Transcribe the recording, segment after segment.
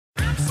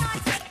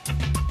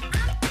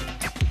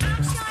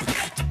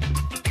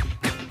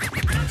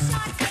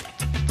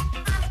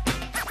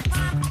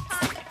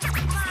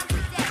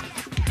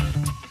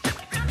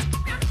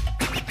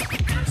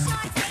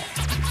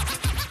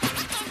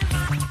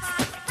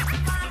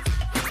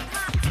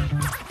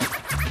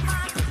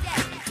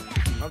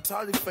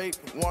tired of fake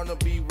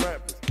wannabe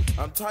rappers.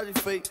 I'm tired of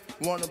fake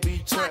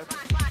wannabe trappers.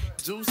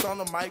 Juice on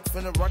the mic,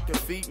 finna rock your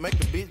feet. Make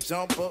a bitch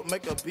jump up,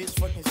 make a bitch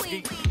fucking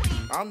ski.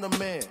 I'm the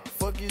man,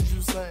 fuck is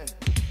you saying?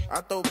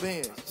 I throw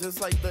bands,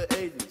 just like the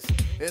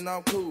 80s. And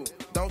I'm cool,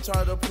 don't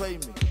try to play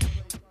me.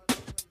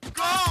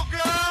 Go,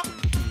 girl!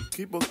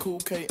 Keep a cool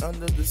K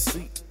under the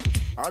seat.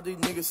 All these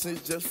niggas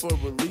snitch just for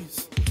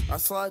release. I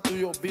slide through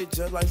your bitch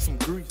just like some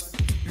grease.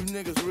 You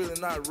niggas really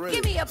not ready.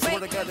 Give me a break.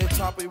 Swear to God, that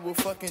chopper will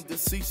fucking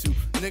decease you.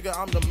 Nigga,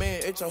 I'm the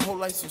man, ate your whole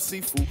life some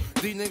seafood.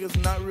 These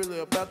niggas not really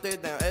about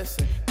that damn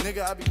essence.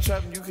 Nigga, I be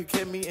trapping, you can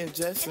catch me in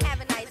Jetson.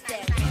 Have a nice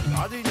day.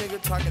 All these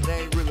niggas talking,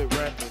 they ain't really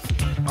rappers.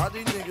 All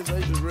these niggas,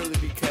 they just really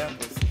be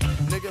cappers.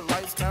 Nigga,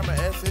 lights, camera,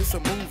 ass, it's a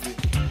movie.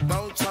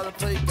 Don't try to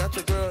play, got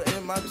your girl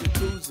in my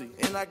jacuzzi.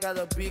 And I got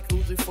a big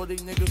Uzi for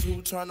these niggas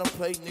who tryna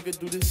play. Nigga,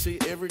 do this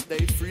shit every day,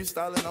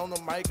 freestyling on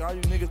the mic. All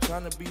you niggas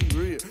tryna be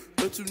real,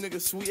 but you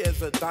niggas sweet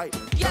as a dyke.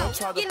 Don't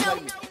try to play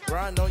me,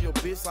 grind on your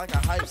bitch like a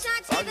hype.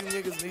 All you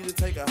niggas need to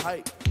take a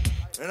hike.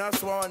 And I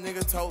swear a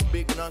nigga told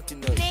Big Nunky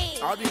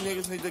Nuts. All these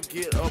niggas need to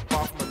get up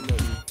off my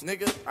nuts.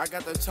 Nigga, I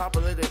got the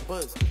chopper, let it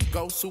bust.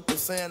 Go Super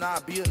Saiyan,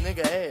 I'll be a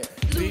nigga ass.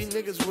 These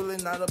niggas really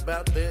not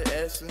about their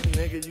ass.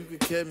 Nigga, you can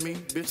catch me,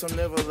 bitch, I'm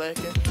never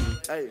lacking.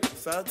 Hey,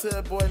 shout out to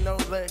that boy, no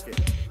lacking.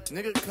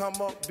 Nigga, come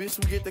up,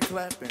 bitch, we get the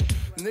clapping.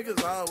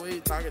 Niggas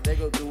always talking, they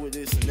go do with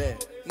this and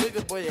that.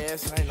 Nigga, boy, your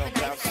ass ain't no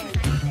about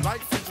shit.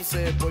 Like Future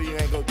said, boy, you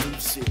ain't gon' do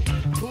shit.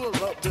 Pull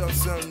up, they'll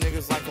sell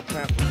niggas like a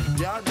pamper.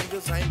 Y'all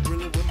niggas ain't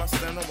really with my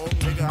animal.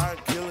 Nigga, I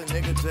kill a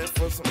nigga just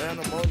for some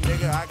animal.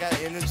 Nigga, I got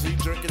energy,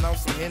 drinking off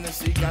some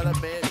Hennessy. Got a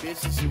bad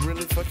bitch and she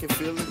really fucking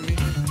feeling me.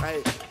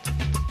 Hey.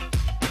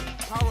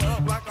 Power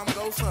up like I'm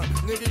Ghost Son.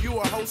 Nigga, you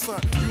a hoe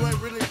son. You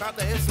ain't really about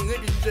to answer,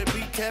 nigga, you just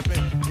be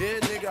capping. Yeah,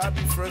 nigga, I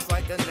be fresh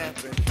like a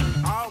napping.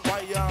 All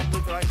white, y'all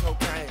look like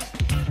cocaine.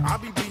 I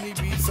be beating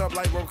beats up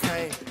like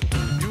cocaine.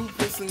 You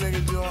pissing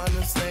niggas, you don't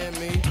understand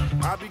me.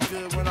 I be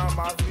good when I'm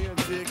off me a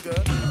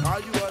jigger. All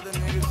you other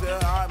niggas, yeah,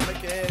 I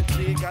make a head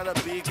jig. Got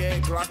a big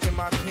ass Glock in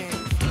my pen.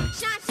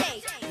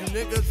 You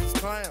niggas is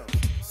clowns.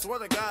 Swear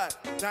to God,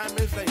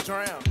 diamonds they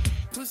drown.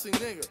 Pussy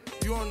nigga,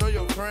 you don't know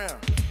your crown.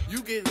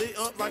 You get lit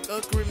up like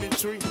a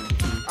Christmas tree.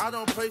 I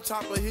don't play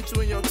chopper, hit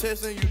you in your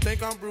chest and you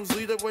think I'm Bruce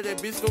Lee, the way that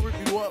bitch go rip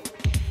you up.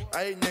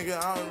 Hey nigga,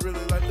 I don't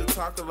really like to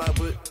talk a lot,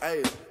 but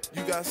hey,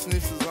 you got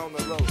snitches on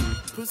the low.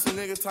 Pussy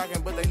nigga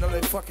talking, but they know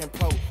they fucking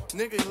poke.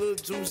 Nigga, little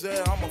juice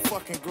there, I'ma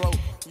fucking glow.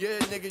 Yeah,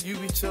 nigga, you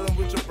be chillin'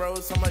 with your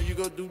bros. Somebody you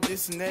go do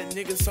this and that,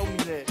 nigga, show me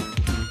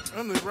that.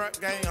 I'm the rap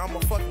gang, I'm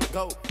a fucking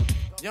goat.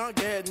 Young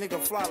ass nigga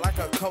fly like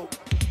a coat.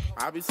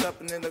 I be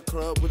stepping in the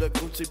club with a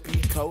Gucci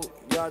P coat.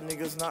 Y'all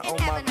niggas not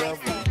on my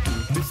level.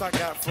 Bitch, I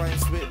got flame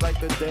spit like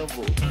the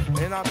devil.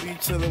 And I be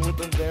chillin' with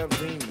them damn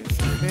demons.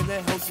 And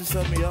that hoe, she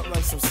set me up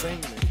like some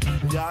semen.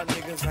 Y'all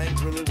niggas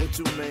ain't really what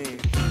you mean.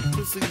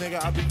 Pussy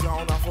nigga, I be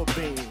gone off a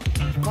beam.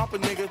 Pop a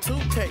nigga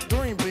 2K,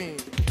 green bean.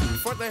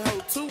 Fuck that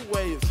hoe 2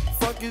 ways.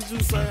 Fuck is you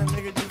saying,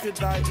 nigga, you could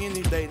die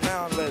any day,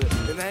 now let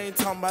it. And I ain't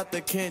talking about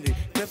the candy.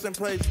 Catching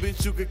plays,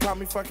 bitch, you could call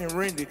me fucking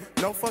Randy.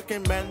 No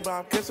fucking man, but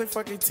I'm catching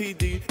fucking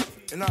TD.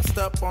 And I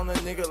step on a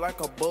nigga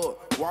like a bug.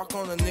 Walk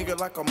on a nigga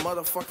like a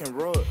motherfucking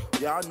rug.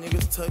 Y'all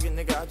niggas tugging,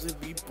 nigga, I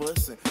just be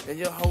bustin'. And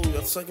your hoe,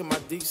 you're sucking my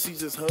dick, she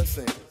just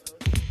hussin'.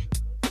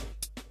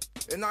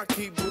 And I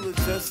keep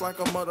bullets just like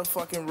a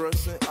motherfucking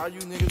Russian. All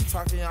you niggas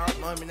talking, y'all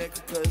mommy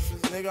nigga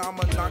cousins. Nigga,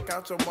 I'ma knock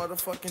out your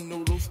motherfucking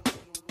noodles.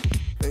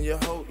 And your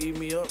hoe eat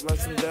me up like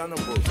some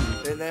cannibals.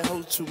 And that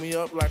hoe chew me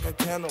up like a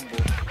cannibal.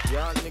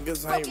 Y'all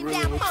niggas ain't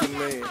really what you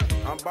mean.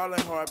 I'm ballin'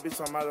 hard,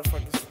 bitch, I'm out of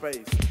fucking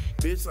space.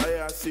 Bitch,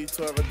 AIC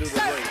 12, I do the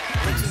way.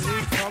 Bitch, you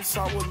need come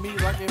salt with me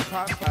like in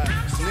Popeye.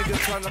 Nigga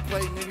tryna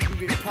play,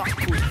 nigga, you get pop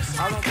quick.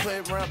 I don't play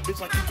around,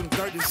 bitch, I keep them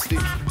dirty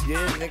sticks.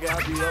 Yeah, nigga,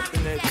 I be up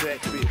in that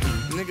jack, bitch.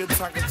 Nigga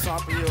talking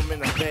top of him in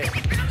the back.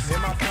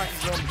 In my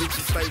pockets, them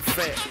bitches stay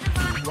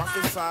fat. Walk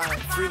inside,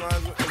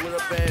 freelance with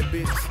a bad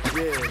bitch.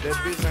 Yeah, that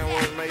bitch ain't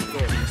wearing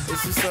makeup. And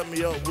she set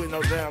me up with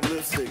no damn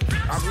lipstick.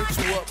 I rip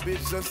you up,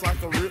 bitch, just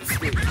like a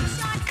ripstick.